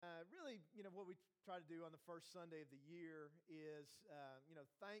we try to do on the first Sunday of the year is,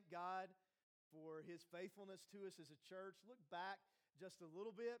 thank God for His faithfulness to us as a church. Look back just a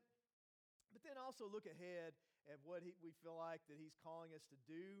little bit, but then also look ahead at what we feel like that He's calling us to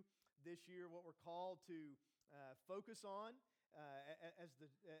do this year, what we're called to focus on as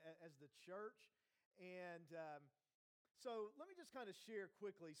the church. And so let me just kind of share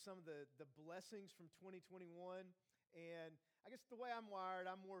quickly some of the blessings from 2021. And I guess the way I'm wired,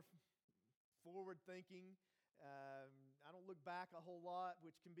 I'm more forward-thinking. I don't look back a whole lot,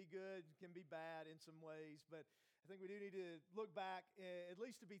 which can be good, can be bad in some ways. But I think we do need to look back, at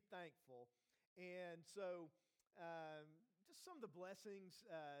least to be thankful. And so just some of the blessings,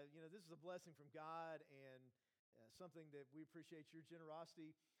 this is a blessing from God and something that we appreciate your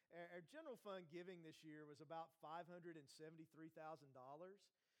generosity. Our general fund giving this year was about $573,000.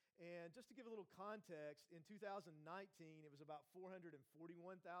 And just to give a little context, in 2019, it was about $441,000.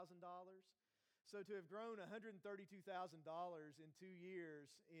 So to have grown $132,000 in 2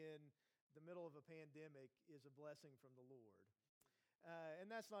 years in the middle of a pandemic is a blessing from the Lord. And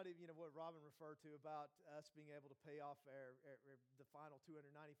that's not even what Robin referred to about us being able to pay off the final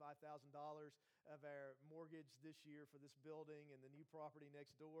 $295,000 of our mortgage this year for this building and the new property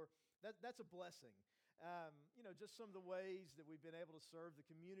next door. That's a blessing. Just some of the ways that we've been able to serve the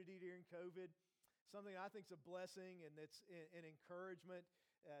community during COVID. Something I think is a blessing and that's an encouragement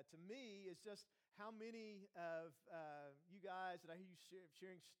to me is just how many of you guys that I hear you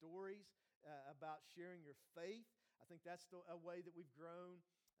sharing stories about sharing your faith. I think that's a way that we've grown,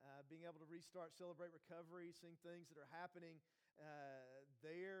 being able to restart Celebrate Recovery, seeing things that are happening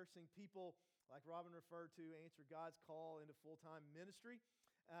there, seeing people, like Robin referred to, answer God's call into full-time ministry.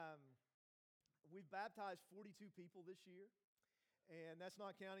 We've baptized 42 people this year, and that's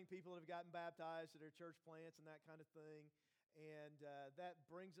not counting people that have gotten baptized at our church plants and that kind of thing. And that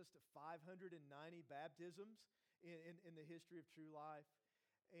brings us to 590 baptisms in the history of True Life.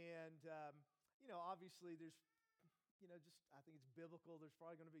 And, obviously there's, I think it's biblical. There's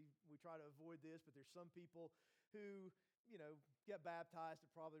probably going to be, we try to avoid this, but there's some people who, get baptized that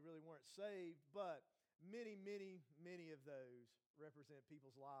probably really weren't saved. But many, many, many of those represent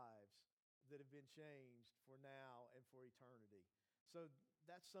people's lives that have been changed for now and for eternity. So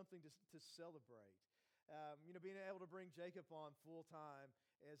that's something to celebrate. Being able to bring Jacob on full time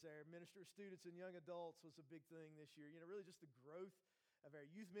as our minister of students and young adults was a big thing this year. Really just the growth of our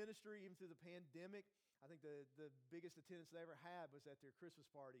youth ministry, even through the pandemic. I think the biggest attendance they ever had was at their Christmas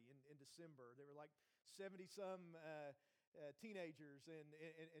party in December. There were like 70-some teenagers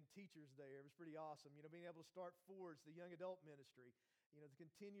and teachers there. It was pretty awesome. Being able to start Forge, the young adult ministry. The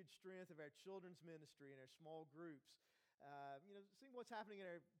continued strength of our children's ministry and our small groups. Seeing what's happening in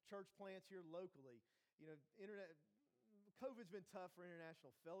our church plants here locally. COVID's been tough for International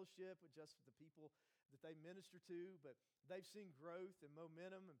Fellowship with just the people that they minister to, but they've seen growth and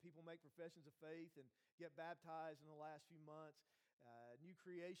momentum and people make professions of faith and get baptized in the last few months. New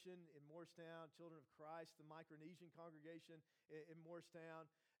Creation in Morristown, Children of Christ, the Micronesian congregation in Morristown.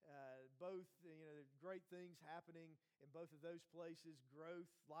 Both, great things happening in both of those places. Growth,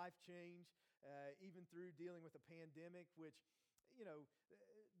 life change, even through dealing with a pandemic, which,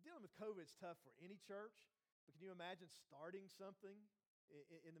 dealing with COVID is tough for any church. But can you imagine starting something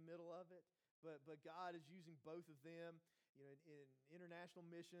in the middle of it? But God is using both of them, in international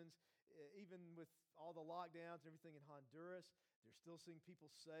missions, even with all the lockdowns and everything in Honduras. They're still seeing people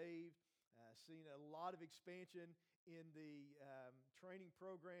saved, seeing a lot of expansion in the training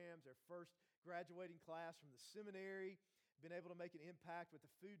programs. Our first graduating class from the seminary, been able to make an impact with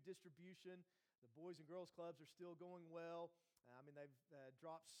the food distribution. The Boys and Girls Clubs are still going well. They've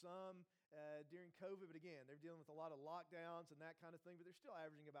dropped some during COVID, but again, they're dealing with a lot of lockdowns and that kind of thing, but they're still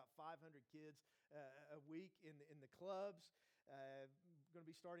averaging about 500 kids a week in the clubs. Going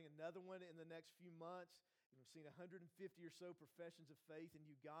to be starting another one in the next few months. We've seen 150 or so professions of faith in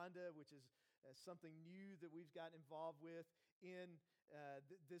Uganda, which is something new that we've gotten involved with in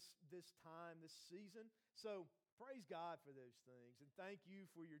this season. So praise God for those things, and thank you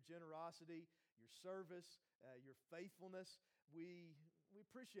for your generosity, your service, your faithfulness. We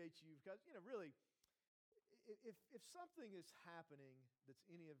appreciate you because, really, if something is happening that's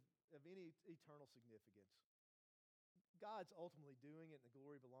of any eternal significance, God's ultimately doing it and the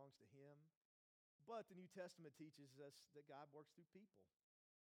glory belongs to Him. But the New Testament teaches us that God works through people.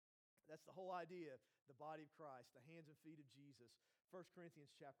 That's the whole idea, the body of Christ, the hands and feet of Jesus, 1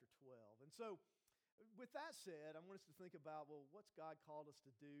 Corinthians chapter 12. And so, with that said, I want us to think about, what's God called us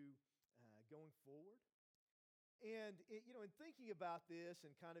to do going forward? And, in thinking about this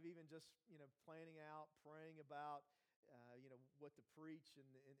and kind of even just, planning out, praying about what to preach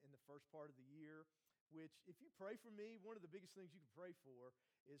in the first part of the year, which if you pray for me, one of the biggest things you can pray for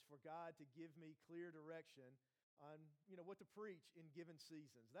is for God to give me clear direction on, what to preach in given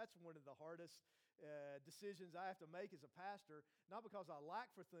seasons. That's one of the hardest decisions I have to make as a pastor, not because I lack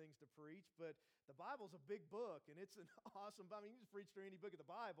for things to preach, but the Bible's a big book, and it's an awesome, you can just preach through any book of the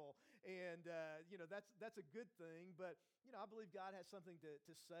Bible, and, that's a good thing, but, I believe God has something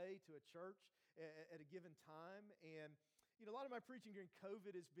to say to a church at a given time, and, a lot of my preaching during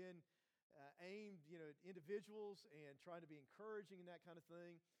COVID has been aimed, at individuals and trying to be encouraging and that kind of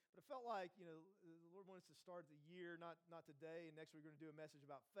thing. But I felt like, the Lord wanted us to start the year, not today, and next we're going to do a message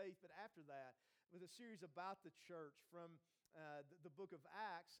about faith, but after that, with a series about the church from the book of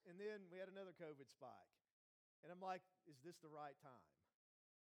Acts, and then we had another COVID spike. And I'm like, is this the right time?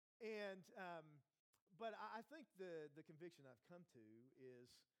 And, but I think the conviction I've come to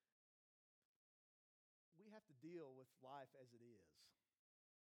is we have to deal with life as it is.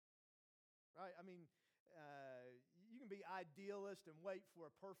 Right? You can be idealist and wait for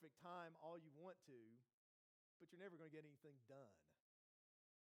a perfect time all you want to, but you're never going to get anything done.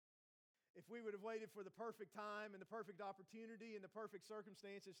 If we would have waited for the perfect time and the perfect opportunity and the perfect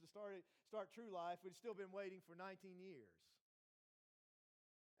circumstances to start true life, we'd still been waiting for 19 years.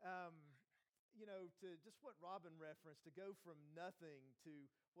 To just what Robin referenced, to go from nothing to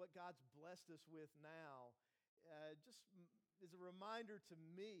what God's blessed us with now, just is a reminder to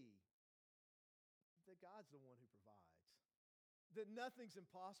me that God's the one who provides, that nothing's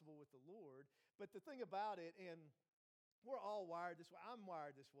impossible with the Lord. But the thing about it, and we're all wired this way. I'm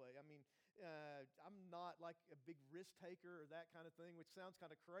wired this way. I'm not like a big risk taker or that kind of thing, which sounds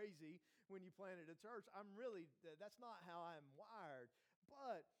kind of crazy when you planted a church. That's not how I'm wired.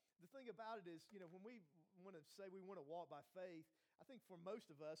 But the thing about it is, when we want to say we want to walk by faith, I think for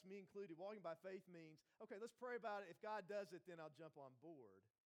most of us, me included, walking by faith means, okay, let's pray about it. If God does it, then I'll jump on board.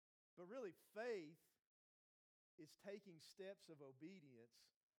 But really, faith is taking steps of obedience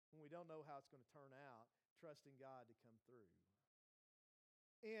when we don't know how it's going to turn out, trusting God to come through.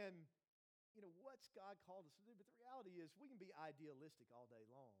 And, what's God called us to do? But the reality is we can be idealistic all day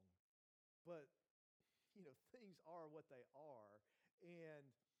long, but, things are what they are. And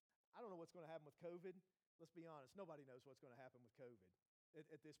I don't know what's going to happen with COVID. Let's be honest. Nobody knows what's going to happen with COVID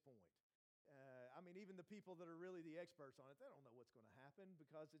at this point. Even the people that are really the experts on it, they don't know what's going to happen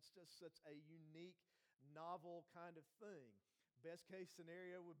because it's just such a unique, novel kind of thing. Best case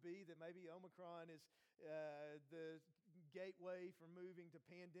scenario would be that maybe Omicron is the gateway for moving to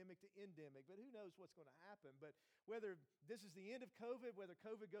pandemic to endemic, but who knows what's going to happen. But whether this is the end of COVID, whether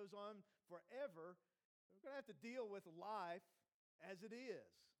COVID goes on forever, we're going to have to deal with life as it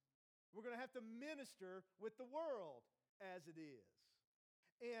is. We're going to have to minister with the world as it is.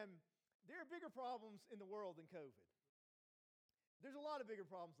 And there are bigger problems in the world than COVID. There's a lot of bigger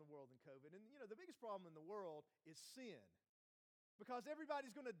problems in the world than COVID. And, the biggest problem in the world is sin. Because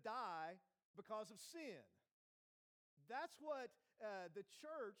everybody's going to die because of sin. That's what the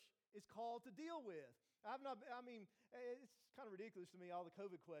church is called to deal with. It's kind of ridiculous to me, all the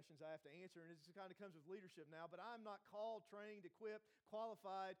COVID questions I have to answer, and it just kind of comes with leadership now, but I'm not called, trained, equipped,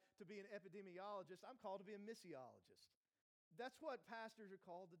 qualified to be an epidemiologist. I'm called to be a missiologist. That's what pastors are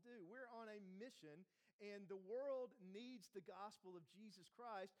called to do. We're on a mission, and the world needs the gospel of Jesus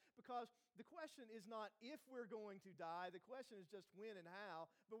Christ because the question is not if we're going to die. The question is just when and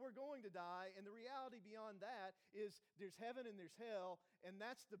how, but we're going to die, and the reality beyond that is there's heaven and there's hell, and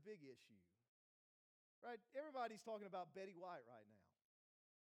that's the big issue. Right? Everybody's talking about Betty White right now.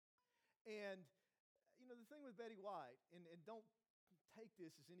 And, the thing with Betty White, and don't take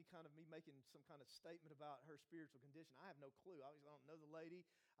this as any kind of me making some kind of statement about her spiritual condition. I have no clue. I don't know the lady.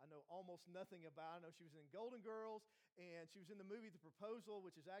 I know almost nothing about her. I know she was in Golden Girls, and she was in the movie The Proposal,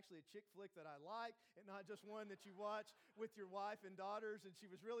 which is actually a chick flick that I like, and not just one that you watch with your wife and daughters, and she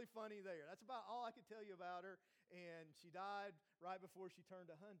was really funny there. That's about all I could tell you about her, and she died right before she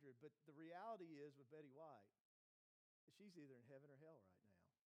turned 100. But the reality is with Betty White, she's either in heaven or hell right now.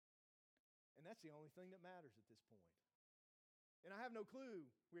 And that's the only thing that matters at this point. And I have no clue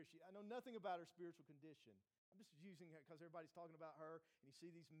where I know nothing about her spiritual condition. I'm just using her because everybody's talking about her, and you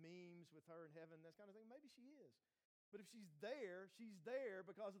see these memes with her in heaven, that kind of thing. Maybe she is. But if she's there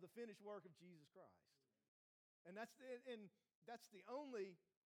because of the finished work of Jesus Christ. And that's the only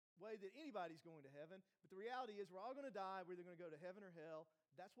way that anybody's going to heaven. But the reality is we're all going to die. We're either going to go to heaven or hell.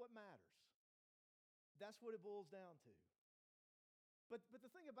 That's what matters. That's what it boils down to. But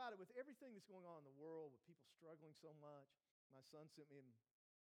the thing about it, with everything that's going on in the world, with people struggling so much, my son sent me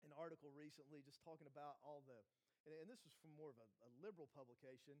an article recently just talking about and this was from more of a liberal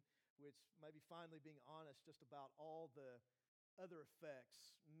publication, which maybe finally being honest just about all the other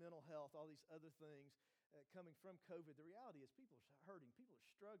effects, mental health, all these other things coming from COVID. The reality is people are hurting, people are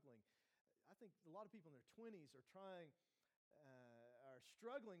struggling. I think a lot of people in their 20s are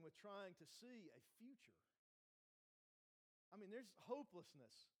struggling with trying to see a future. I mean, there's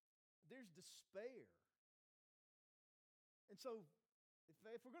hopelessness, there's despair. And so,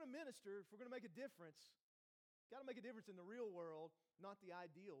 if we're going to minister, if we're going to make a difference, got to make a difference in the real world, not the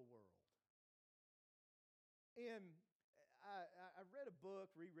ideal world. And I read a book,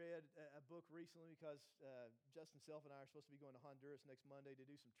 reread a book recently because Justin Self and I are supposed to be going to Honduras next Monday to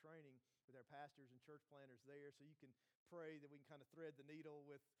do some training with our pastors and church planters there, so you can pray that we can kind of thread the needle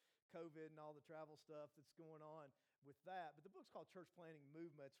with COVID and all the travel stuff that's going on with that. But the book's called Church Planting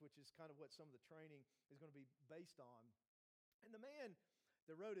Movements, which is kind of what some of the training is going to be based on. And the man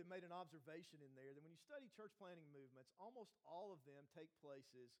that wrote it made an observation in there that when you study church planting movements, almost all of them take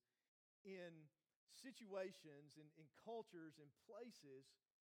places in situations, in cultures, in places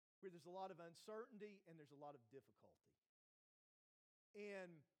where there's a lot of uncertainty and there's a lot of difficulty.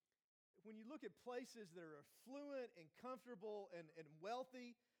 And when you look at places that are affluent and comfortable and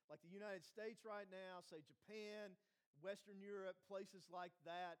wealthy, like the United States right now, say Japan, Western Europe, places like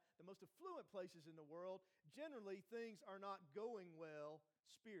that, the most affluent places in the world, generally things are not going well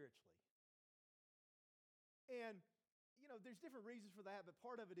spiritually. And, there's different reasons for that, but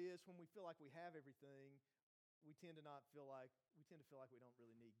part of it is when we feel like we have everything, we tend to feel like we don't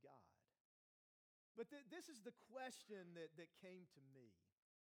really need God. But this is the question that came to me,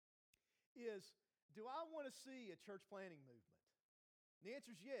 is, do I want to see a church planting movement? And the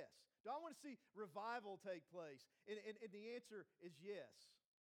answer is yes. Do I want to see revival take place? And the answer is yes.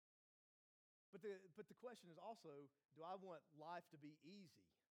 But the question is also, do I want life to be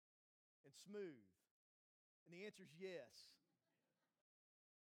easy and smooth? And the answer is yes.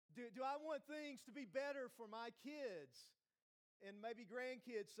 Do I want things to be better for my kids and maybe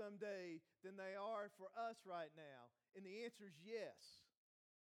grandkids someday than they are for us right now? And the answer is yes.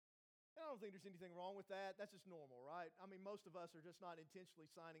 And I don't think there's anything wrong with that. That's just normal, right? I mean, most of us are just not intentionally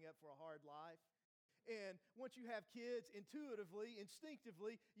signing up for a hard life. And once you have kids, intuitively,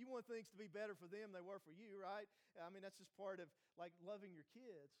 instinctively, you want things to be better for them than they were for you, right? I mean, that's just part of like loving your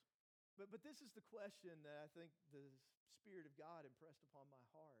kids. But this is the question that I think the Spirit of God impressed upon my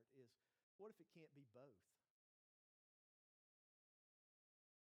heart is, what if it can't be both?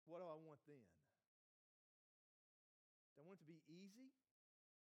 What do I want then? Do I want it to be easy?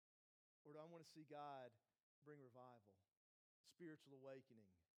 Or do I want to see God bring revival, spiritual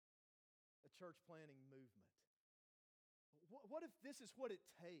awakening, a church planting movement? What if this is what it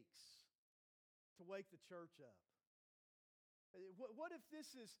takes to wake the church up? What if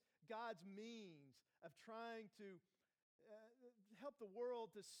this is God's means of trying to help the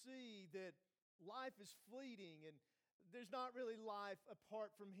world to see that life is fleeting and there's not really life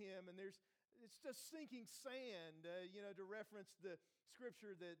apart from Him, and it's just sinking sand, to reference the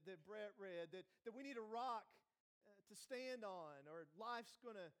scripture that Brett read, that we need a rock to stand on, or life's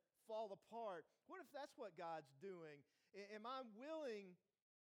going to fall apart. What if that's what God's doing? Am I willing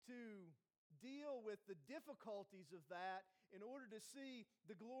to deal with the difficulties of that in order to see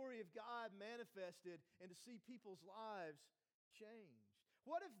the glory of God manifested and to see people's lives change?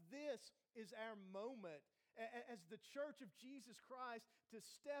 What if this is our moment as the church of Jesus Christ to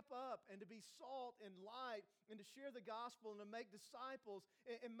step up and to be salt and light and to share the gospel and to make disciples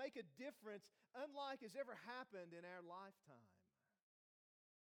and make a difference unlike has ever happened in our lifetime?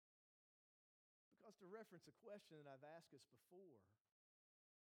 Because to reference a question that I've asked us before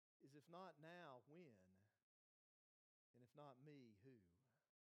is, if not now, when? And if not me, who?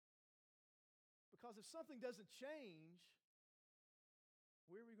 Because if something doesn't change,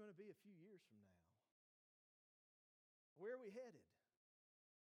 where are we going to be a few years from now? Where are we headed?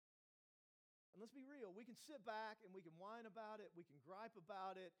 And let's be real, we can sit back and we can whine about it, we can gripe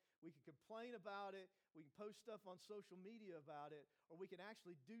about it, we can complain about it, we can post stuff on social media about it, or we can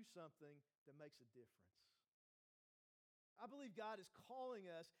actually do something that makes a difference. I believe God is calling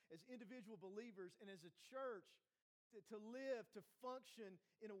us as individual believers and as a church to live, to function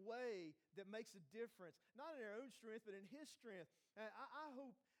in a way that makes a difference, not in our own strength, but in His strength. I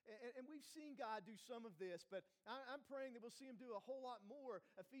hope, and we've seen God do some of this, but I'm praying that we'll see Him do a whole lot more.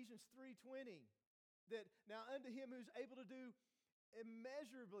 Ephesians 3:20, that now unto Him who's able to do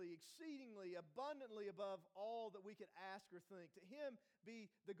immeasurably, exceedingly, abundantly above all that we could ask or think. To Him be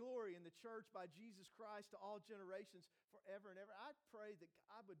the glory in the church by Jesus Christ to all generations forever and ever. I pray that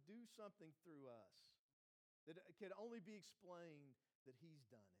God would do something through us that it can only be explained that He's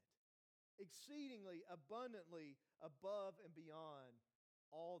done it. Exceedingly, abundantly above and beyond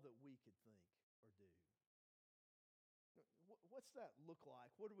all that we could think or do. What's that look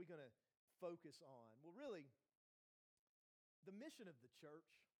like? What are we going to focus on? Well, really, the mission of the church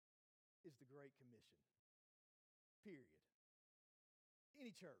is the Great Commission, period.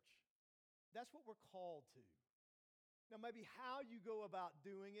 Any church. That's what we're called to. Now, maybe how you go about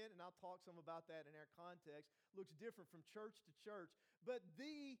doing it, and I'll talk some about that in our context, looks different from church to church, but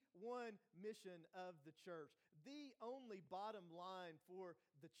the one mission of the church, the only bottom line for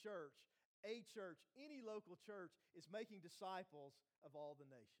the church, a church, any local church, is making disciples of all the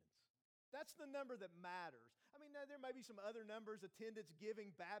nations. That's the number that matters. I mean, there may be some other numbers, attendance,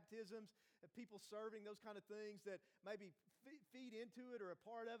 giving, baptisms, people serving, those kind of things that maybe feed into it or a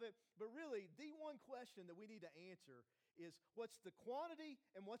part of it. But really, the one question that we need to answer is what's the quantity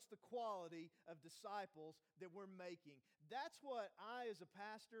and what's the quality of disciples that we're making? That's what I as a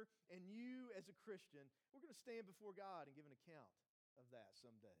pastor and you as a Christian, we're going to stand before God and give an account of that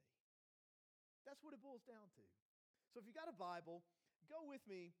someday. That's what it boils down to. So if you got a Bible, go with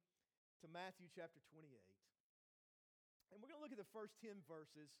me to Matthew chapter 28. And we're going to look at the first 10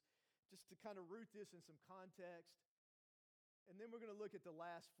 verses just to kind of root this in some context. And then we're going to look at the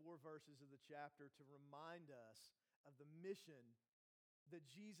last 4 verses of the chapter to remind us of the mission that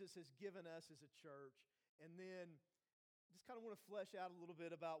Jesus has given us as a church. And then just kind of want to flesh out a little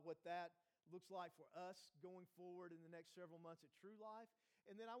bit about what that looks like for us going forward in the next several months at True Life.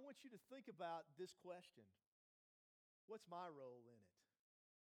 And then I want you to think about this question. What's my role in it?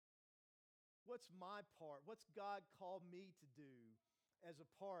 What's my part? What's God called me to do as a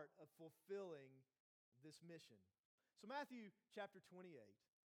part of fulfilling this mission? So Matthew chapter 28.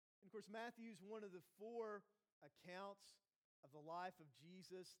 And of course, Matthew's one of the 4 accounts of the life of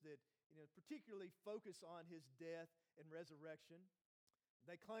Jesus that particularly focus on his death and resurrection.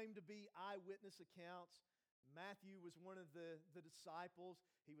 They claim to be eyewitness accounts. Matthew was one of the disciples.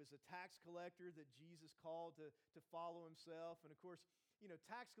 He was a tax collector that Jesus called to follow himself. And of course,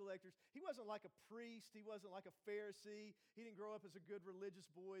 tax collectors, he wasn't like a priest. He wasn't like a Pharisee. He didn't grow up as a good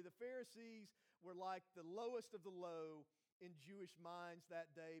religious boy. The Pharisees were like the lowest of the low in Jewish minds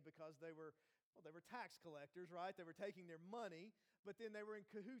that day because they were tax collectors, right? They were taking their money, but then they were in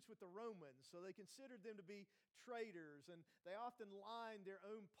cahoots with the Romans. So they considered them to be traitors, and they often lined their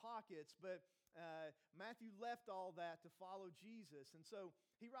own pockets. But Matthew left all that to follow Jesus. And so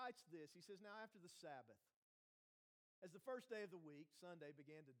he writes this. He says, now after the Sabbath, as the first day of the week, Sunday,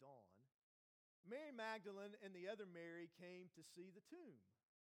 began to dawn, Mary Magdalene and the other Mary came to see the tomb.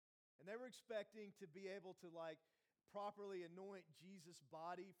 And they were expecting to be able to properly anoint Jesus'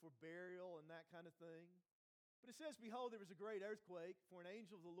 body for burial and that kind of thing. But it says, behold, there was a great earthquake, for an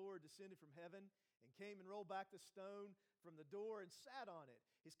angel of the Lord descended from heaven and came and rolled back the stone from the door and sat on it.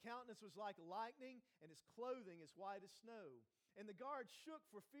 His countenance was like lightning, and his clothing as white as snow. And the guards shook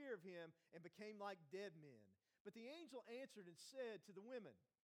for fear of him and became like dead men. But the angel answered and said to the women,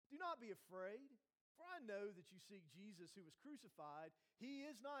 do not be afraid, for I know that you seek Jesus who was crucified. He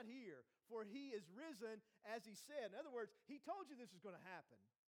is not here, for he is risen as he said. In other words, he told you this was going to happen,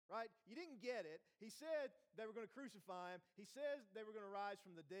 right? You didn't get it. He said they were going to crucify him. He says they were going to rise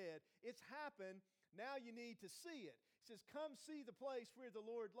from the dead. It's happened. Now you need to see it. He says, come see the place where the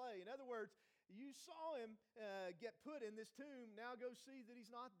Lord lay. In other words, you saw him get put in this tomb. Now go see that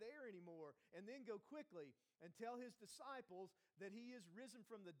he's not there anymore. And then go quickly and tell his disciples that he is risen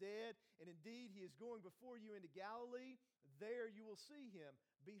from the dead. And indeed, he is going before you into Galilee. There you will see him.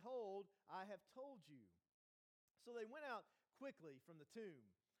 Behold, I have told you. So they went out quickly from the tomb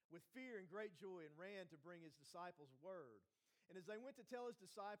with fear and great joy and ran to bring his disciples word. And as they went to tell his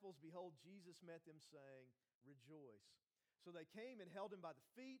disciples, behold, Jesus met them saying, rejoice. So they came and held him by the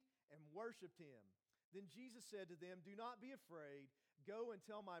feet and worshiped him. Then Jesus said to them, do not be afraid. Go and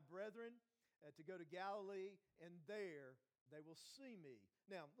tell my brethren to go to Galilee, and there they will see me.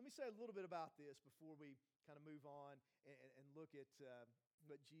 Now, let me say a little bit about this before we kind of move on and look at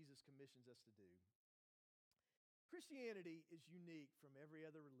what Jesus commissions us to do. Christianity is unique from every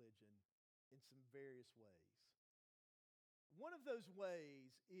other religion in some various ways. One of those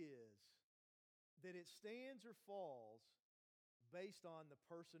ways is that it stands or falls based on the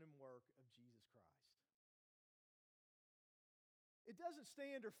person and work of Jesus Christ. It doesn't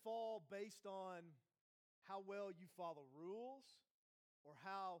stand or fall based on how well you follow rules or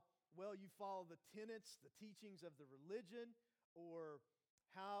how well you follow the tenets, the teachings of the religion, or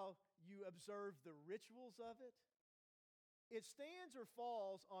how you observe the rituals of it. It stands or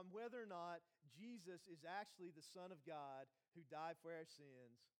falls on whether or not Jesus is actually the Son of God who died for our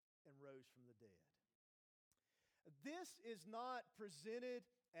sins and rose from the dead. This is not presented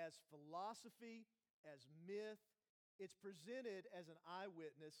as philosophy, as myth. It's presented as an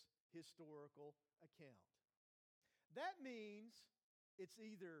eyewitness historical account. That means it's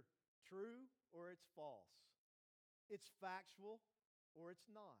either true or it's false. It's factual or it's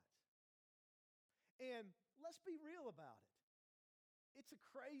not. And let's be real about it. It's a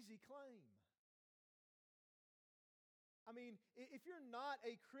crazy claim. I mean, if you're not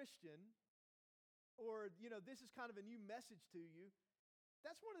a Christian, or, this is kind of a new message to you,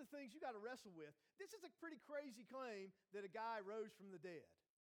 that's one of the things you got to wrestle with. This is a pretty crazy claim that a guy rose from the dead.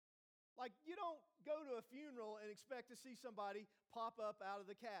 Like, you don't go to a funeral and expect to see somebody pop up out of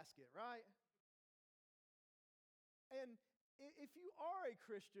the casket, right? And if you are a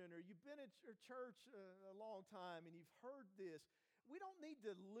Christian or you've been at your church a long time and you've heard this, we don't need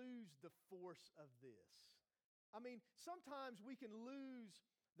to lose the force of this. I mean, sometimes we can lose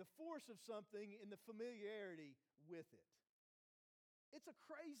the force of something in the familiarity with it. It's a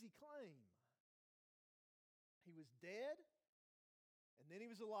crazy claim. He was dead, and then he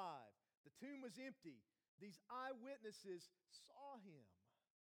was alive. The tomb was empty. These eyewitnesses saw him.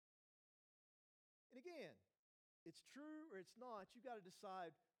 And again, it's true or it's not. You got to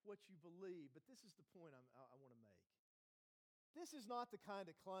decide what you believe. But this is the point I want to make. This is not the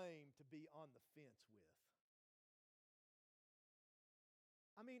kind of claim to be on the fence with.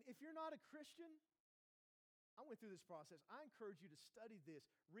 I mean, if you're not a Christian, I went through this process. I encourage you to study this,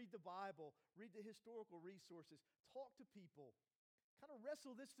 read the Bible, read the historical resources, talk to people, kind of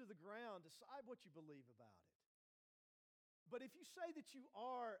wrestle this to the ground, decide what you believe about it. But if you say that you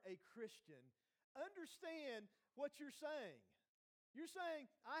are a Christian, understand what you're saying. You're saying,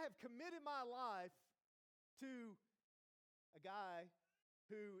 I have committed my life to a guy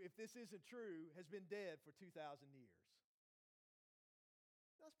who, if this isn't true, has been dead for 2,000 years.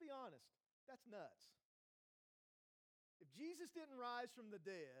 Let's be honest, that's nuts. If Jesus didn't rise from the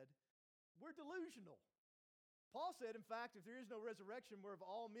dead, we're delusional. Paul said, in fact, if there is no resurrection, we're of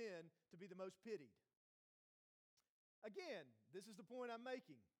all men to be the most pitied. Again, this is the point I'm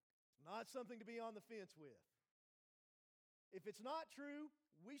making. It's not something to be on the fence with. If it's not true,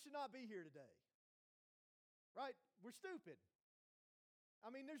 we should not be here today. Right? We're stupid.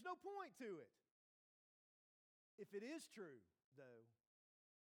 I mean, there's no point to it. If it is true, though,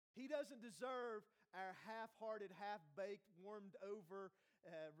 he doesn't deserve our half-hearted, half-baked, warmed-over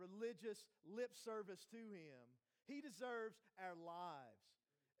religious lip service to him. He deserves our lives,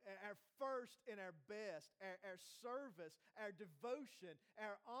 our first and our best, our service, our devotion,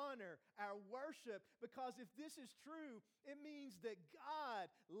 our honor, our worship. Because if this is true, it means that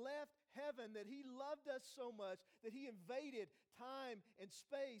God left heaven, that he loved us so much that he invaded time and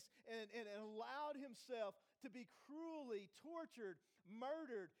space and allowed himself to be cruelly tortured,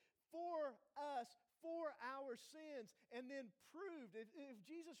 murdered for us, for our sins, and then proved, if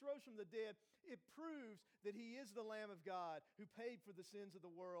Jesus rose from the dead, it proves that he is the Lamb of God who paid for the sins of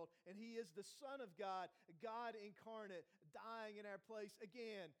the world, and he is the Son of God, God incarnate, dying in our place.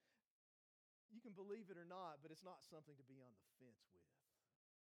 Again, you can believe it or not, but it's not something to be on the fence with.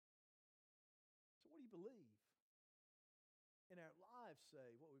 So what do you believe? In our lives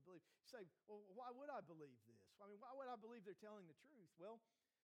say what we believe. You say, well, why would I believe this? I mean, why would I believe they're telling the truth? Well,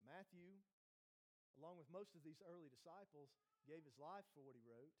 Matthew, along with most of these early disciples, gave his life for what he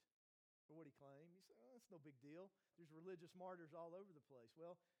wrote, for what he claimed. You say, oh, that's no big deal. There's religious martyrs all over the place.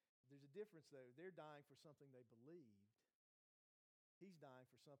 Well, there's a difference, though. They're dying for something they believed. He's dying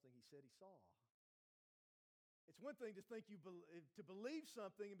for something he said he saw. It's one thing to think to believe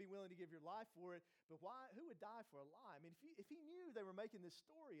something and be willing to give your life for it, but why? Who would die for a lie? I mean, if he knew they were making this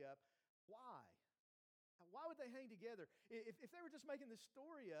story up, why? Why would they hang together? If they were just making this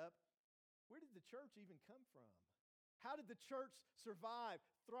story up, where did the church even come from? How did the church survive,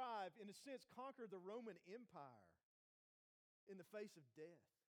 thrive, in a sense, conquer the Roman Empire in the face of death?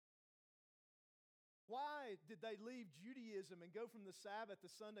 Why did they leave Judaism and go from the Sabbath to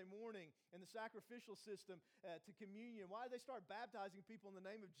Sunday morning and the sacrificial system to communion? Why did they start baptizing people in the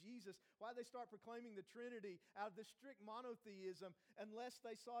name of Jesus? Why did they start proclaiming the Trinity out of this strict monotheism unless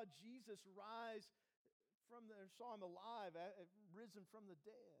they saw Jesus rise saw him alive, risen from the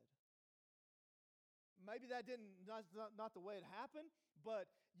dead? Maybe that not the way it happened,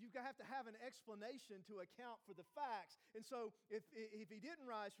 but you have to have an explanation to account for the facts. And so if he didn't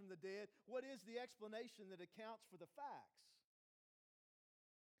rise from the dead, what is the explanation that accounts for the facts?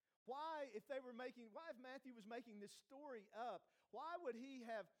 Why if Matthew was making this story up, why would he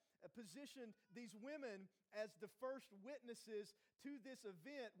have positioned these women as the first witnesses to this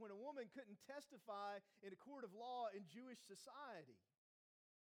event when a woman couldn't testify in a court of law in Jewish society?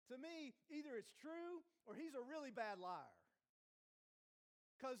 To me, either it's true or he's a really bad liar.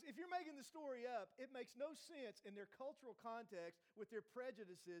 Because if you're making the story up, it makes no sense in their cultural context with their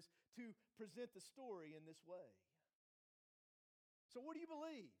prejudices to present the story in this way. So what do you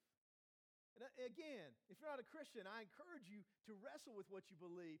believe? And again, if you're not a Christian, I encourage you to wrestle with what you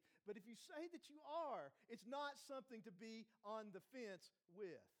believe. But if you say that you are, it's not something to be on the fence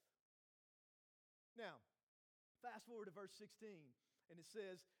with. Now, fast forward to verse 16, and it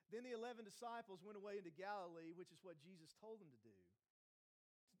says, Then the 11 disciples went away into Galilee, which is what Jesus told them to do,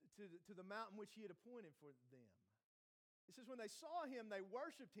 to the mountain which he had appointed for them. It says, when they saw him, they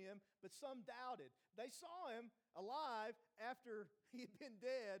worshiped him, but some doubted. They saw him alive after he had been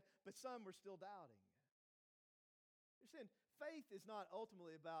dead, but some were still doubting. You're saying faith is not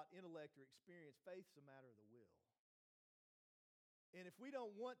ultimately about intellect or experience. Faith is a matter of the will. And if we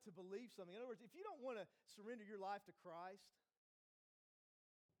don't want to believe something, in other words, if you don't want to surrender your life to Christ,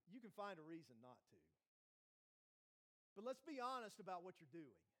 you can find a reason not to. But let's be honest about what you're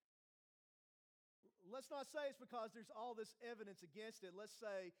doing. Let's not say it's because there's all this evidence against it. Let's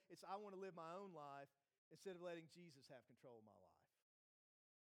say it's I want to live my own life instead of letting Jesus have control of my life.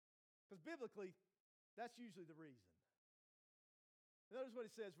 Because biblically, that's usually the reason. Notice what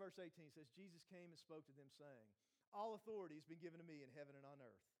it says, verse 18. It says, Jesus came and spoke to them, saying, All authority has been given to me in heaven and on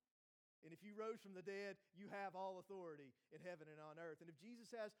earth. And if you rose from the dead, you have all authority in heaven and on earth. And if Jesus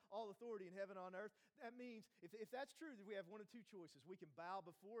has all authority in heaven and on earth, that means, if that's true, that we have one of two choices. We can bow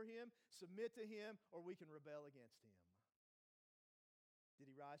before him, submit to him, or we can rebel against him. Did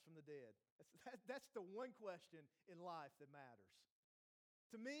he rise from the dead? That's the one question in life that matters.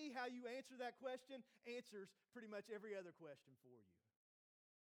 To me, how you answer that question answers pretty much every other question for you.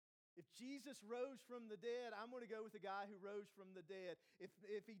 If Jesus rose from the dead, I'm going to go with the guy who rose from the dead.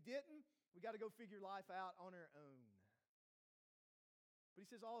 If he didn't, we got to go figure life out on our own. But he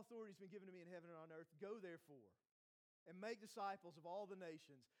says, all authority has been given to me in heaven and on earth. Go therefore and make disciples of all the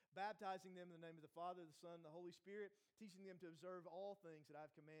nations, baptizing them in the name of the Father, the Son, and the Holy Spirit, teaching them to observe all things that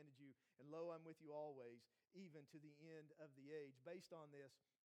I've commanded you. And lo, I'm with you always, even to the end of the age. Based on this,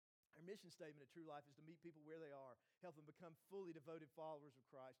 our mission statement at True Life is to meet people where they are, help them become fully devoted followers of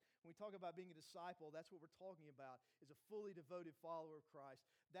Christ. When we talk about being a disciple, that's what we're talking about, is a fully devoted follower of Christ.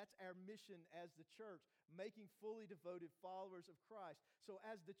 That's our mission as the church, making fully devoted followers of Christ. So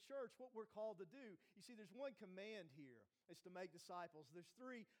as the church, what we're called to do, you see, there's one command here. It's to make disciples. There's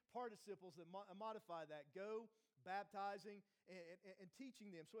three participles that modify that: go, baptizing, and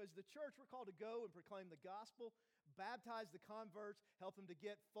teaching them. So as the church, we're called to go and proclaim the gospel, baptize the converts, help them to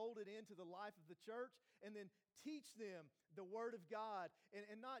get folded into the life of the church, and then teach them the Word of God,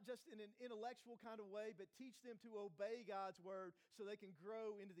 and not just in an intellectual kind of way, but teach them to obey God's Word so they can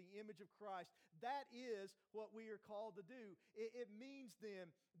grow into the image of Christ. That is what we are called to do. It means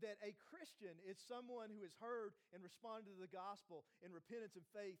then that a Christian is someone who has heard and responded to the gospel in repentance and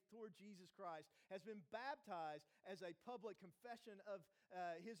faith toward Jesus Christ, has been baptized as a public confession of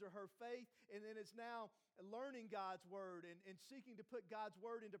his or her faith, and then is now learning God's Word and seeking to put God's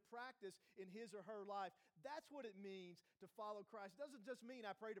Word into practice in his or her life. That's what it means to follow Christ. It doesn't just mean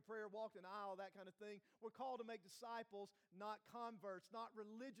I prayed a prayer, walked an aisle, that kind of thing. We're called to make disciples, not converts, not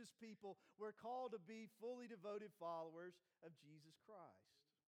religious people. We're called to be fully devoted followers of Jesus Christ.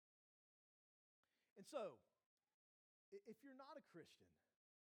 And so, if you're not a Christian,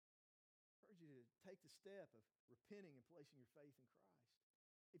 I urge you to take the step of repenting and placing your faith in Christ.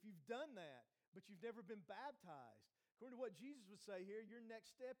 If you've done that, but you've never been baptized, according to what Jesus would say here, your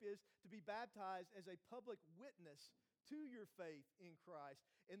next step is to be baptized as a public witness to your faith in Christ,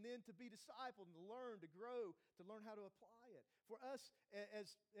 and then to be discipled and to learn, to grow, to learn how to apply it. For us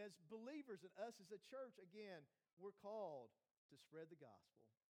as believers and us as a church, again, we're called to spread the gospel,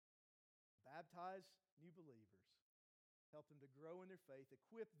 baptize new believers, help them to grow in their faith,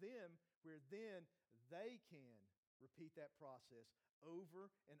 equip them where then they can repeat that process over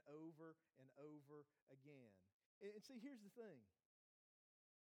and over and over again. And see, here's the thing.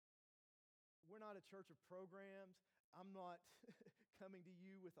 We're not a church of programs. I'm not coming to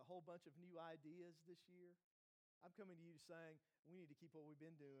you with a whole bunch of new ideas this year. I'm coming to you saying we need to keep what we've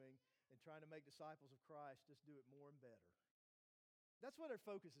been doing and trying to make disciples of Christ, just do it more and better. That's what our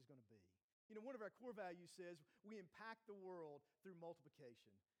focus is going to be. You know, one of our core values says we impact the world through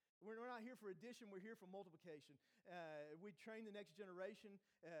multiplication. We're not here for addition, we're here for multiplication. We train the next generation,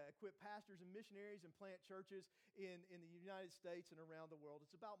 equip pastors and missionaries, and plant churches in the United States and around the world.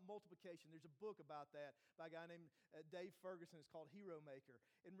 It's about multiplication. There's a book about that by a guy named Dave Ferguson. It's called Hero Maker.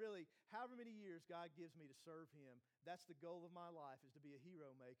 And really, however many years God gives me to serve Him, that's the goal of my life, is to be a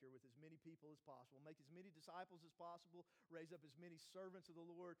hero maker with as many people as possible, make as many disciples as possible, raise up as many servants of the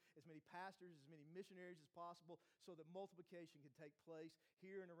Lord, as many pastors, as many missionaries as possible, so that multiplication can take place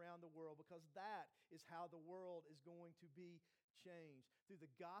here and around the world, because that is how the world is going to be changed, through the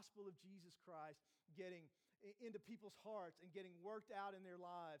gospel of Jesus Christ getting into people's hearts and getting worked out in their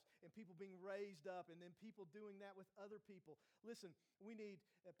lives, and people being raised up, and then people doing that with other people. Listen, we need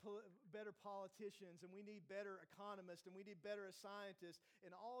better politicians, and we need better economists, and we need better scientists, and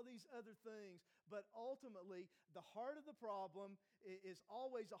all these other things. But ultimately, the heart of the problem is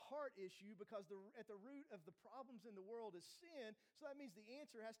always a heart issue, because at the root of the problems in the world is sin. So that means the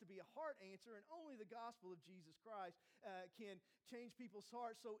answer has to be a heart answer, and only the gospel of Jesus Christ can change people's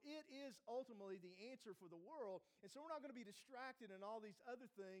hearts. So it is ultimately the answer for the world. And so we're not going to be distracted in all these other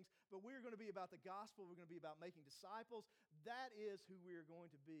things, but we're going to be about the gospel. We're going to be about making disciples. That is who we're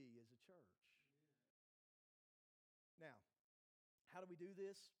going to be as a church. Now, how do we do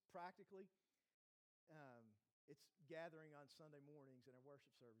this practically? It's gathering on Sunday mornings in our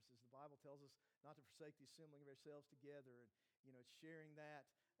worship services. The Bible tells us not to forsake the assembling of ourselves together, and it's sharing that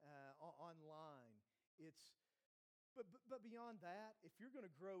online. But beyond that, if you're going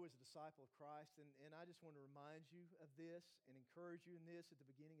to grow as a disciple of Christ, and I just want to remind you of this and encourage you in this at the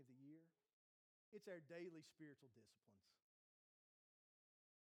beginning of the year, it's our daily spiritual disciplines.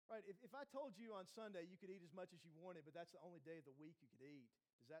 Right? If I told you on Sunday you could eat as much as you wanted, but that's the only day of the week you could eat,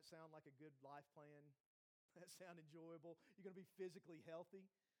 does that sound like a good life plan? Does that sound enjoyable? You're going to be physically healthy?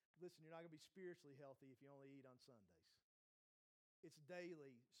 Listen, you're not going to be spiritually healthy if you only eat on Sundays. It's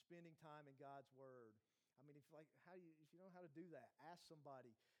daily spending time in God's Word. I mean, if you know how to do that, ask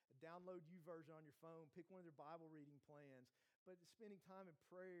somebody. Download YouVersion on your phone. Pick one of their Bible reading plans. But spending time in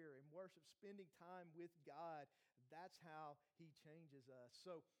prayer and worship, spending time with God, that's how He changes us.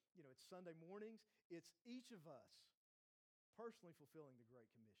 So, it's Sunday mornings. It's each of us personally fulfilling the Great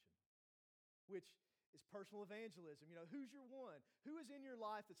Commission, which is personal evangelism. Who's your one? Who is in your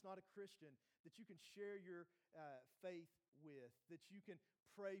life that's not a Christian that you can share your faith with, that you can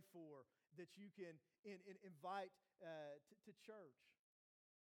pray for, that you can invite to church?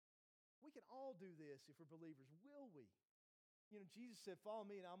 We can all do this if we're believers. Will we? Jesus said, follow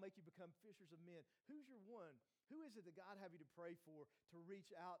me and I'll make you become fishers of men. Who's your one? Who is it that God have you to pray for, to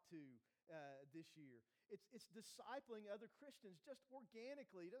reach out to this year? It's discipling other Christians just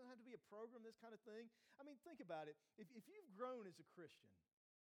organically. It doesn't have to be a program, this kind of thing. I mean, think about it. If you've grown as a Christian,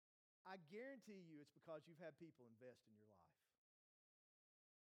 I guarantee you it's because you've had people invest in your life.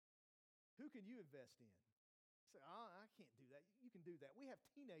 Who can you invest in? Say, I can't do that. You can do that. We have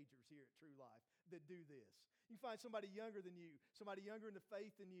teenagers here at True Life that do this. You find somebody younger than you, somebody younger in the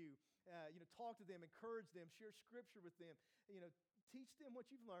faith than you. Talk to them, encourage them, share Scripture with them. Teach them what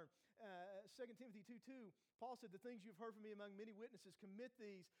you've learned. 2 Timothy 2:2, Paul said, the things you've heard from me among many witnesses, commit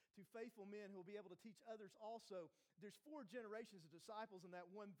these to faithful men who will be able to teach others also. There's 4 generations of disciples in that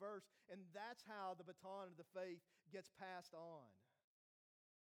one verse, and that's how the baton of the faith gets passed on.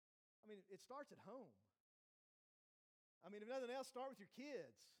 I mean, it starts at home. I mean, if nothing else, start with your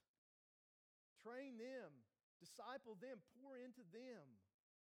kids. Train them, disciple them, pour into them.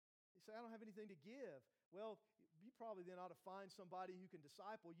 You say, I don't have anything to give. Well, you probably then ought to find somebody who can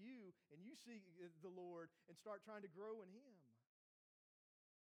disciple you, and you seek the Lord and start trying to grow in Him.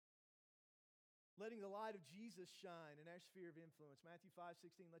 Letting the light of Jesus shine in our sphere of influence. Matthew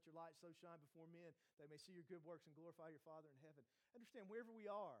 5:16, let your light so shine before men they may see your good works and glorify your Father in heaven. Understand, wherever we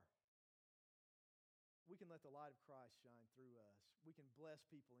are, we can let the light of Christ shine through us. We can bless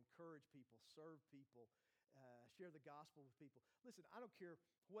people, encourage people, serve people, share the gospel with people. Listen, I don't care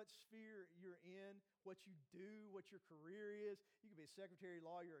what sphere you're in, what you do, what your career is. You can be a secretary,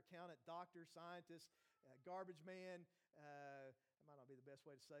 lawyer, accountant, doctor, scientist, garbage man. That might not be the best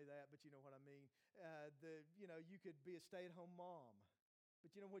way to say that, but you know what I mean. You could be a stay-at-home mom.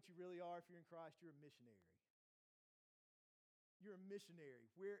 But you know what you really are if you're in Christ? You're a missionary. You're a missionary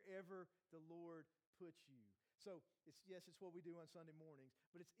wherever the Lord puts you. So, it's what we do on Sunday mornings,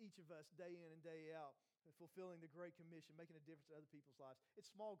 but it's each of us day in and day out fulfilling the Great Commission, making a difference in other people's lives. It's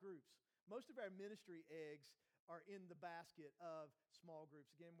small groups. Most of our ministry eggs are in the basket of small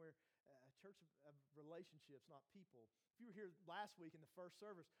groups. Again, we're a church of relationships, not people. If you were here last week in the first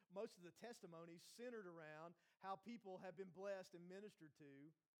service, most of the testimonies centered around how people have been blessed and ministered to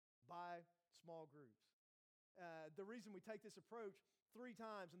by small groups. The reason we take this approach, 3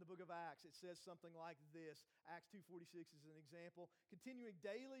 times in the book of Acts, it says something like this. Acts 2:46 is an example. Continuing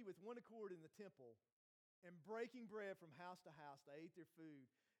daily with one accord in the temple And breaking bread from house to house, they ate their food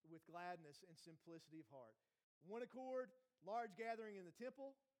with gladness and simplicity of heart. One accord, large gathering in the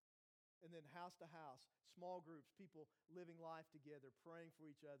temple, and then house to house, small groups, people living life together, praying for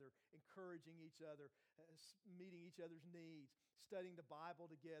each other, encouraging each other, meeting each other's needs, studying the Bible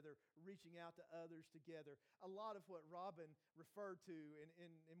together, reaching out to others together. A lot of what Robin referred to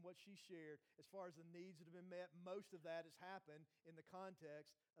in what she shared as far as the needs that have been met, most of that has happened in the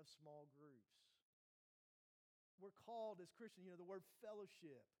context of small groups. We're called as Christians, the word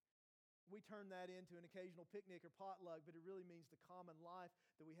fellowship. We turn that into an occasional picnic or potluck, but it really means the common life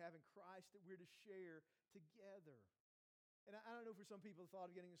that we have in Christ that we're to share together. And I don't know, for some people, the thought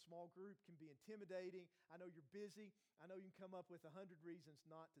of getting a small group can be intimidating. I know you're busy. I know you can come up with 100 reasons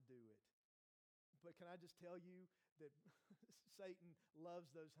not to do it. But can I just tell you that Satan loves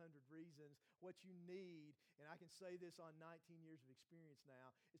those 100 reasons. What you need, and I can say this on 19 years of experience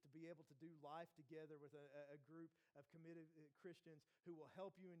now, is to be able to do life together with a group of committed Christians who will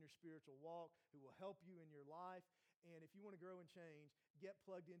help you in your spiritual walk, who will help you in your life. And if you want to grow and change, get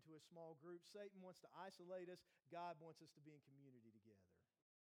plugged into a small group. Satan wants to isolate us. God wants us to be in community together.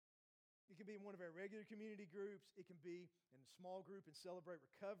 It can be in one of our regular community groups. It can be in a small group and Celebrate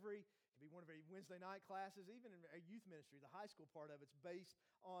Recovery. It can be one of our Wednesday night classes, even in our youth ministry. The high school part of it's based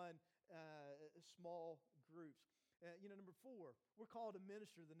on small groups. Number 4, we're called to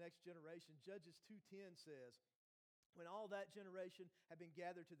minister to the next generation. Judges 2:10 says, when all that generation had been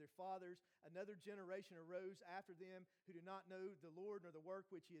gathered to their fathers, another generation arose after them who did not know the Lord nor the work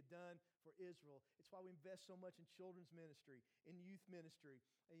which he had done for Israel. It's why we invest so much in children's ministry, in youth ministry,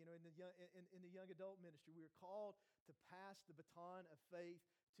 in the young adult ministry. We are called to pass the baton of faith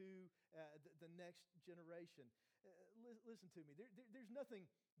to the next generation. Listen to me. There's nothing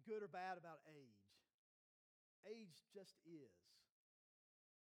good or bad about age. Age just is.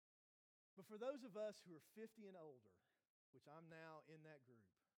 But for those of us who are 50 and older, which I'm now in that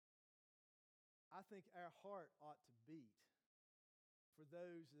group, I think our heart ought to beat for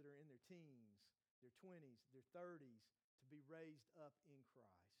those that are in their teens, their 20s, their 30s, to be raised up in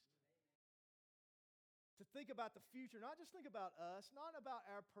Christ. To think about the future, not just think about us, not about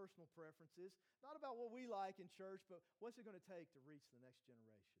our personal preferences, not about what we like in church, but what's it going to take to reach the next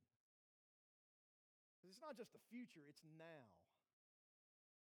generation? Because it's not just the future, it's now.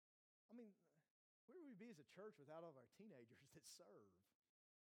 I mean, where would we be as a church without all of our teenagers that serve?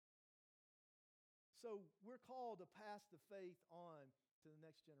 So we're called to pass the faith on to the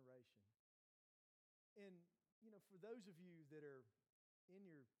next generation. And, for those of you that are in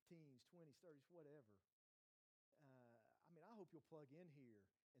your teens, 20s, 30s, whatever, I hope you'll plug in here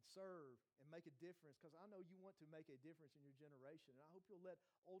and serve and make a difference, because I know you want to make a difference in your generation. And I hope you'll let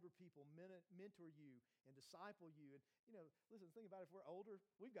older people mentor you and disciple you. And, listen, think about it. If we're older,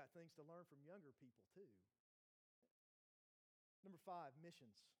 we've got things to learn from younger people too. Number 5,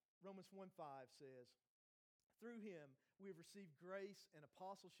 missions. Romans 1:5 says, through him we have received grace and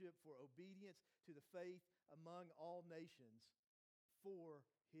apostleship for obedience to the faith among all nations for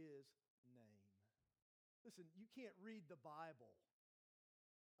his name. Listen, you can't read the Bible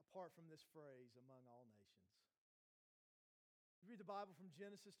apart from this phrase, among all nations. You read the Bible from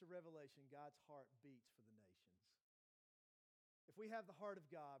Genesis to Revelation, God's heart beats for the nations. If we have the heart of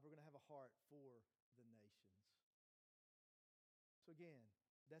God, we're going to have a heart for the nations. So again,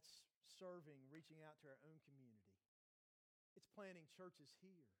 that's serving, reaching out to our own community. It's planting churches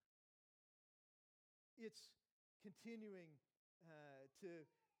here. It's continuing to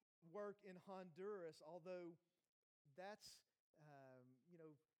work in Honduras, although that's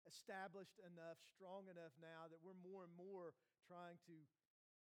established enough, strong enough now that we're more and more trying to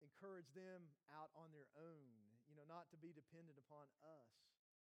encourage them out on their own, not to be dependent upon us.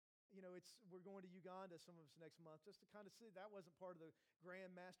 We're going to Uganda, some of us, next month, just to kind of see. That wasn't part of the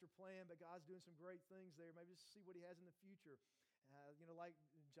grand master plan, but God's doing some great things there. Maybe just to see what he has in the future. Like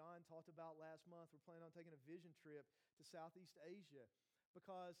John talked about last month, we're planning on taking a vision trip to Southeast Asia,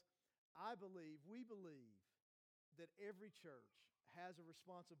 because we believe that every church has a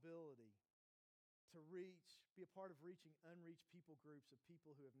responsibility to be a part of reaching unreached people groups of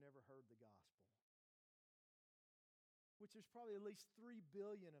people who have never heard the gospel. Which there's probably at least 3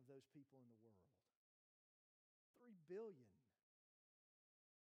 billion of those people in the world. 3 billion.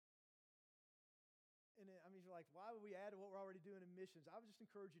 And you're like, why would we add to what we're already doing in missions? I would just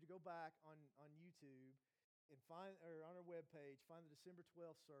encourage you to go back on YouTube and or on our webpage, find the December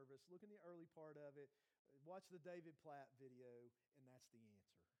 12th service, look in the early part of it, watch the David Platt video, and that's the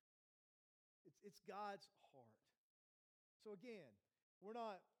answer. It's God's heart. So again, we're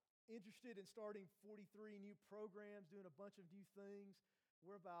not interested in starting 43 new programs, doing a bunch of new things.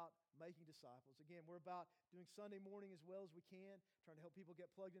 we're about making disciples. Again, we're about doing Sunday morning as well as we can, trying to help people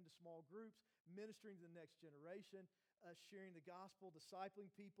get plugged into small groups, ministering to the next generation, sharing the gospel, discipling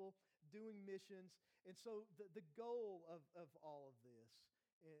people, doing missions. And so the goal of all of this,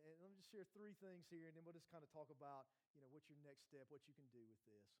 and let me just share three things here, and then we'll just kind of talk about, what's your next step, what you can do with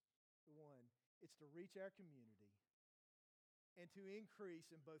this. The one, it's to reach our community and to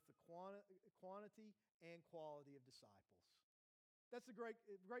increase in both the quantity and quality of disciples. That's the great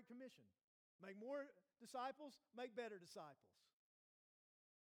commission. Make more disciples, make better disciples.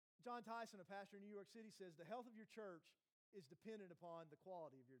 John Tyson, a pastor in New York City, says the health of your church is dependent upon the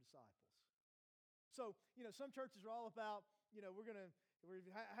quality of your disciples. So, some churches are all about, we're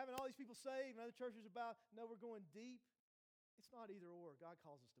having all these people saved, and other churches are about, no, we're going deep. It's not either or. God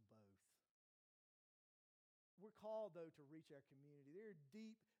calls us to both. We're called, though, to reach our community. There are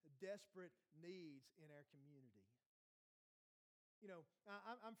deep, desperate needs in our community.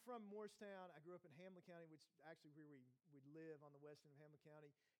 I'm from Morristown. I grew up in Hamlin County, which is actually where we live on the west end of Hamlin County.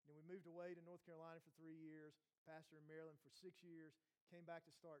 We moved away to North Carolina for 3 years, pastored in Maryland for 6 years, came back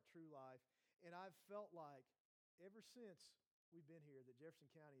to start True Life. And I've felt like ever since we've been here that Jefferson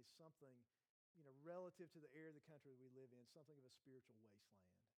County is something, relative to the area of the country we live in, something of a spiritual wasteland.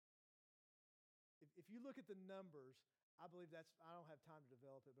 If you look at the numbers, I believe I don't have time to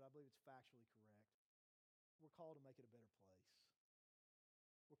develop it, but I believe it's factually correct. We're called to make it a better place.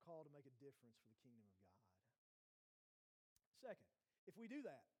 We're called to make a difference for the kingdom of God. Second, if we do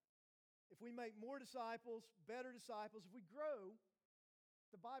that, if we make more disciples, better disciples, if we grow,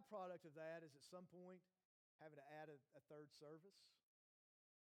 the byproduct of that is at some point having to add a third service.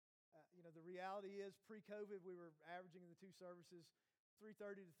 The reality is pre-COVID, we were averaging in the two services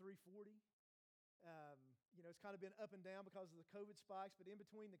 3:30 to 3:40. It's kind of been up and down because of the COVID spikes, but in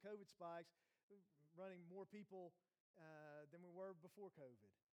between the COVID spikes, running more people than we were before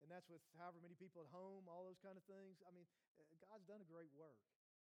COVID. And that's with however many people at home, all those kind of things. I mean, God's done a great work.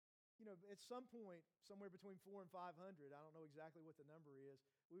 At some point, somewhere between 400 and 500, I don't know exactly what the number is,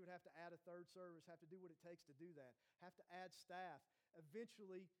 we would have to add a third service, have to do what it takes to do that, have to add staff,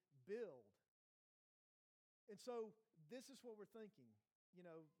 eventually build. And so this is what we're thinking,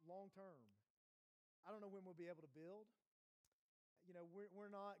 long term. I don't know when we'll be able to build.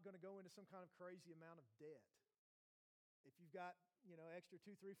 We're not going to go into some kind of crazy amount of debt. If you've got, extra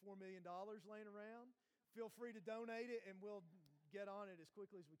 $2, $3, $4 million laying around, feel free to donate it, and we'll get on it as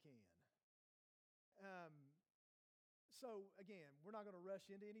quickly as we can. So again, we're not going to rush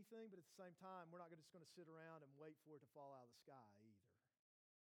into anything, but at the same time, we're not just going to sit around and wait for it to fall out of the sky either.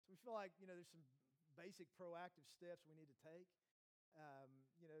 So we feel like, there's some basic proactive steps we need to take.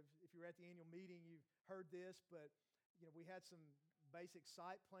 If you were at the annual meeting, you've heard this, but we had some basic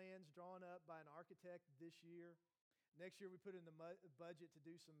site plans drawn up by an architect this year. Next year, we put in the budget to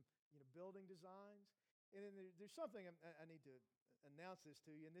do some building designs. And then there's something I need to announce this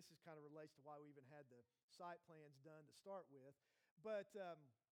to you, and this is kind of relates to why we even had the site plans done to start with. But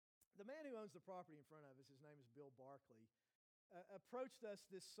the man who owns the property in front of us, his name is Bill Barkley, approached us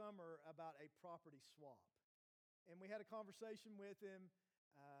this summer about a property swap. And we had a conversation with him,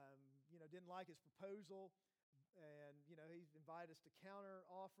 didn't like his proposal, and, he invited us to counter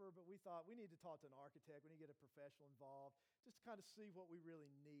offer, but we thought we need to talk to an architect, we need to get a professional involved, just to kind of see what we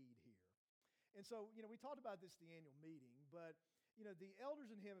really need here. And so, we talked about this at the annual meeting, but, the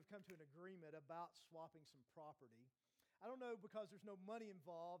elders and him have come to an agreement about swapping some property. I don't know, because there's no money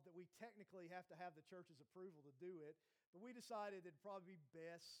involved, that we technically have to have the church's approval to do it, but we decided it'd probably be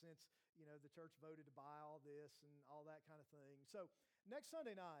best since, the church voted to buy all this and all that kind of thing. So next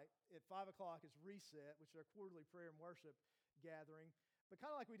Sunday night at 5 o'clock is Reset, which is our quarterly prayer and worship gathering. But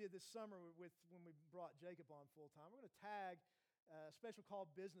kind of like we did this summer with when we brought Jacob on full time, we're going to tag a special call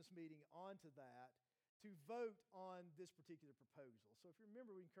business meeting onto that to vote on this particular proposal. So if you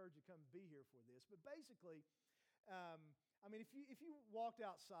remember, we encourage you to come be here for this. But basically, if you walked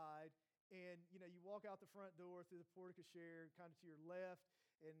outside and you walk out the front door through the porte cochere, kind of to your left,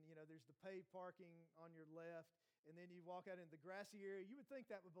 and there's the paved parking on your left, and then you walk out into the grassy area, you would think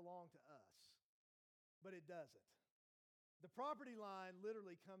that would belong to us, but it doesn't. The property line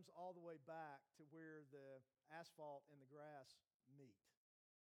literally comes all the way back to where the asphalt and the grass meet.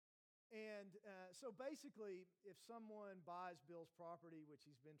 And so basically, if someone buys Bill's property, which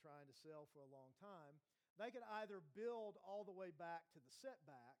he's been trying to sell for a long time, they could either build all the way back to the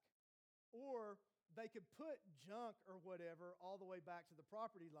setback, or they could put junk or whatever all the way back to the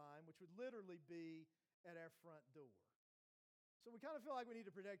property line, which would literally be at our front door. So we kind of feel like we need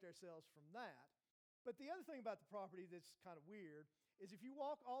to protect ourselves from that. But the other thing about the property that's kind of weird is if you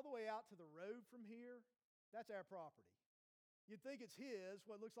walk all the way out to the road from here, that's our property. You'd think it's his,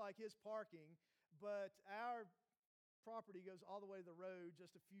 what looks like his parking, but our property goes all the way to the road,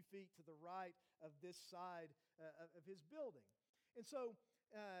 just a few feet to the right of this side of his building. And so,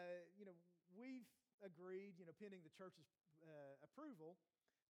 we've agreed, pending the church's approval,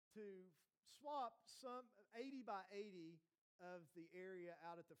 to swap some 80 by 80 of the area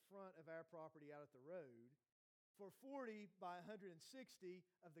out at the front of our property out at the road for 40 by 160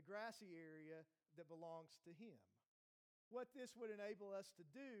 of the grassy area that belongs to him. What this would enable us to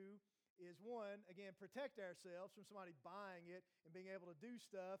do is, one, again, protect ourselves from somebody buying it and being able to do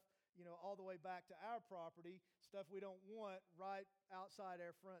stuff, all the way back to our property, stuff we don't want right outside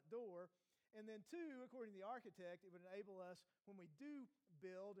our front door. And then two, according to the architect, it would enable us, when we do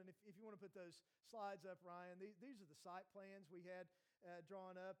build, and if you want to put those slides up, Ryan, these are the site plans we had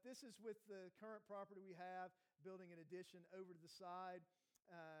drawn up. This is with the current property we have, building an addition over to the side.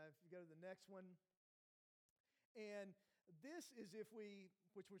 If you go to the next one. And this is if we,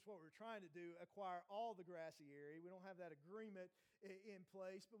 which was what we're trying to do, acquire all the grassy area. We don't have that agreement in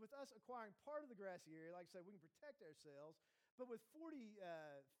place. But with us acquiring part of the grassy area, like I said, we can protect ourselves. But with 40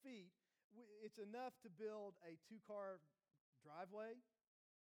 feet, it's enough to build a 2-car driveway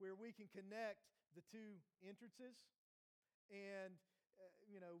where we can connect the 2 entrances and,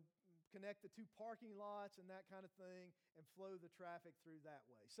 connect the 2 parking lots and that kind of thing and flow the traffic through that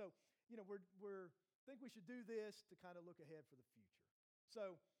way. So, we're think we should do this to kind of look ahead for the future.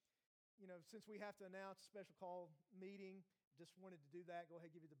 So, since we have to announce a special call meeting, just wanted to do that. Go ahead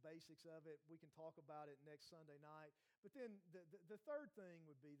and give you the basics of it. We can talk about it next Sunday night. But then the third thing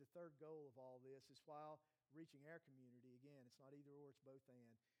would be, the third goal of all this is, while reaching our community, again, it's not either or, it's both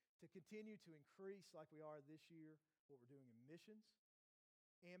and, to continue to increase, like we are this year, what we're doing in missions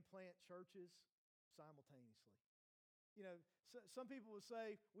and plant churches simultaneously. Some people would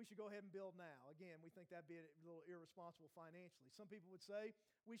say we should go ahead and build now. Again, we think that'd be a little irresponsible financially. Some people would say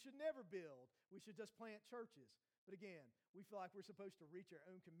we should never build. We should just plant churches. But again, we feel like we're supposed to reach our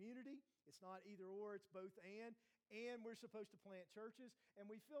own community. It's not either or, it's both and we're supposed to plant churches. And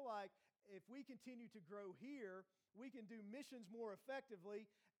we feel like if we continue to grow here, we can do missions more effectively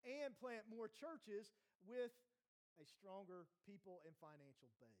and plant more churches with a stronger people and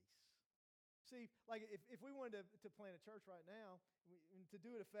financial base. See, like if we wanted to plant a church right now, to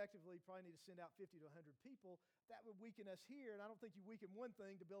do it effectively, you probably need to send out 50 to 100 people. That would weaken us here, and I don't think you weaken one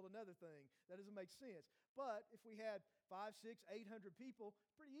thing to build another thing. That doesn't make sense. But if we had 5, 6, 800 people,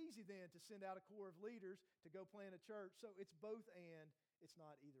 pretty easy then to send out a corps of leaders to go plant a church. So it's both and, it's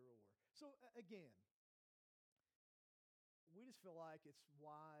not either or. So again, we just feel like it's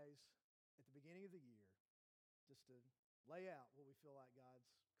wise at the beginning of the year just to lay out what we feel like God's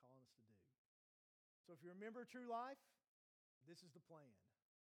calling us to do. So if you're a member of True Life, this is the plan.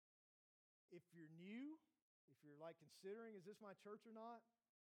 If you're new, if you're considering, is this my church or not?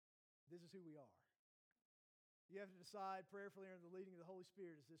 This is who we are. You have to decide prayerfully under the leading of the Holy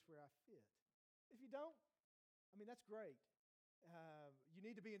Spirit, is this where I fit? If you don't, that's great. You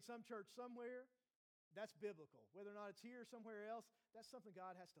need to be in some church somewhere. That's biblical. Whether or not it's here or somewhere else, that's something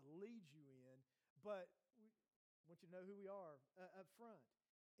God has to lead you in. But we want you to know who we are up front.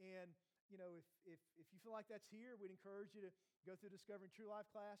 And if you feel like that's here, we'd encourage you to go through Discovering True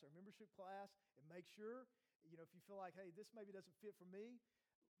Life class or membership class and make sure, if you feel like, hey, this maybe doesn't fit for me,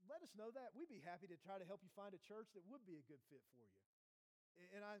 let us know that. We'd be happy to try to help you find a church that would be a good fit for you.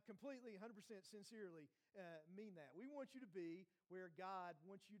 And I completely, 100% sincerely mean that. We want you to be where God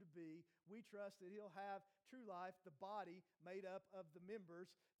wants you to be. We trust that He'll have True Life, the body made up of the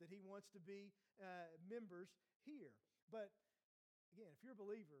members, that He wants to be members here. But again, if you're a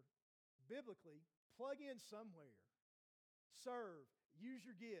believer, biblically, plug in somewhere. Serve. Use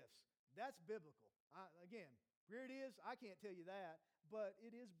your gifts. That's biblical. Again, where it is, I can't tell you that, but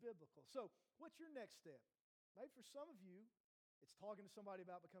it is biblical. So what's your next step? Maybe for some of you, it's talking to somebody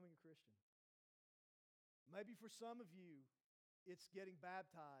about becoming a Christian. Maybe for some of you, it's getting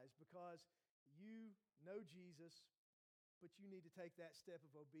baptized because you know Jesus, but you need to take that step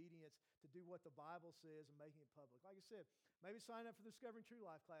of obedience to do what the Bible says and making it public. Like I said, maybe sign up for the Discovering True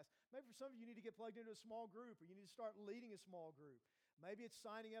Life class. Maybe for some of you, you need to get plugged into a small group, or you need to start leading a small group. Maybe it's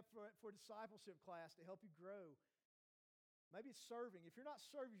signing up for a discipleship class to help you grow. Maybe it's serving. If you're not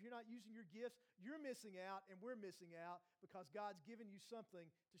serving, if you're not using your gifts, you're missing out and we're missing out because God's given you something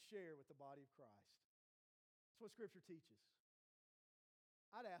to share with the body of Christ. That's what Scripture teaches.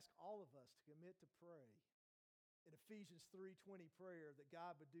 I'd ask all of us to commit to pray in Ephesians 3:20 prayer that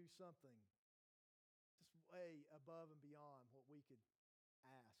God would do something just way above and beyond what we could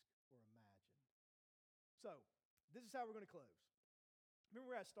ask or imagine. So, this is how we're going to close.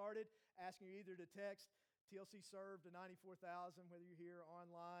 Remember where I started asking you either to text TLC Serve to 94,000, whether you're here or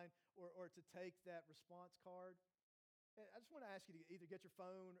online, or to take that response card. And I just want to ask you to either get your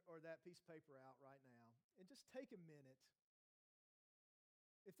phone or that piece of paper out right now and just take a minute.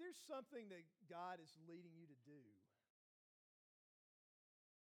 If there's something that God is leading you to do,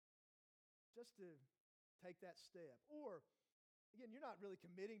 just to take that step. Or, again, you're not really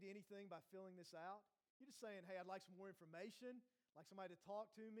committing to anything by filling this out. You're just saying, hey, I'd like some more information, I'd like somebody to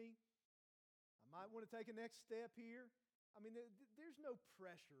talk to me. I might want to take a next step here. I mean, there's no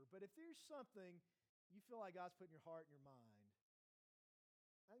pressure, but if there's something you feel like God's put in your heart and your mind,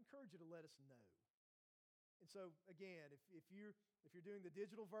 I encourage you to let us know. And so, again, if you're doing the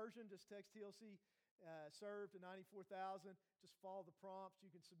digital version, just text TLC Serve to 94,000. Just follow the prompts.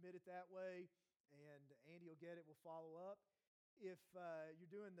 You can submit it that way, and Andy will get it. We'll follow up. If you're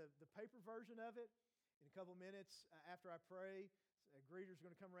doing the paper version of it, in a couple of minutes after I pray, a greeter's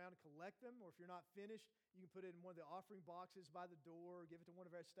going to come around and collect them. Or if you're not finished, you can put it in one of the offering boxes by the door, give it to one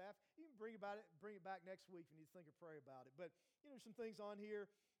of our staff. You can bring it back next week when you think or pray about it. But, there's some things on here,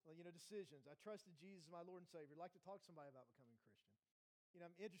 decisions. I trusted Jesus as my Lord and Savior. I'd like to talk to somebody about becoming a Christian.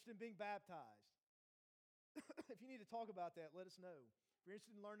 I'm interested in being baptized. If you need to talk about that, let us know. If you're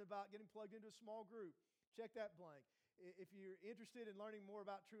interested in learning about getting plugged into a small group, check that blank. If you're interested in learning more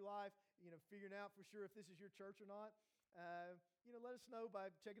about True Life, figuring out for sure if this is your church or not, let us know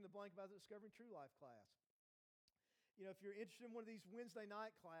by checking the blank about the Discovering True Life class. If you're interested in one of these Wednesday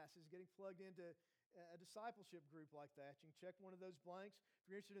night classes, getting plugged into a discipleship group like that, you can check one of those blanks.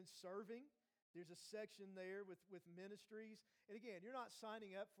 If you're interested in serving, there's a section there with ministries. And again, you're not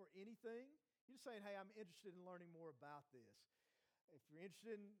signing up for anything. You're just saying, hey, I'm interested in learning more about this. If you're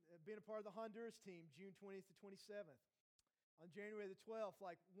interested in being a part of the Honduras team, June 20th to 27th, on January the 12th,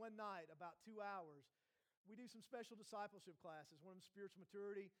 like one night, about 2 hours, we do some special discipleship classes. One of them spiritual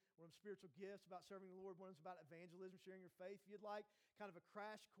maturity, one of them spiritual gifts about serving the Lord, one of them about evangelism, sharing your faith. If you'd like kind of a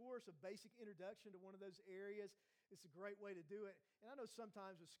crash course, a basic introduction to one of those areas, it's a great way to do it. And I know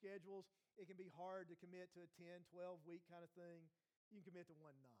sometimes with schedules, it can be hard to commit to a 10, 12-week kind of thing. You can commit to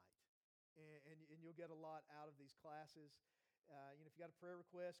one night, and you'll get a lot out of these classes. If you got a prayer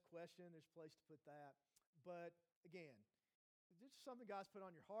request, question, there's a place to put that. But again, if there's something God's put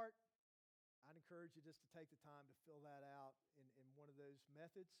on your heart, I'd encourage you just to take the time to fill that out in one of those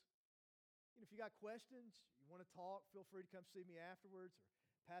methods. If you got questions, you want to talk, feel free to come see me afterwards,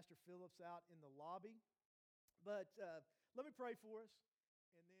 or Pastor Phillips out in the lobby. But let me pray for us.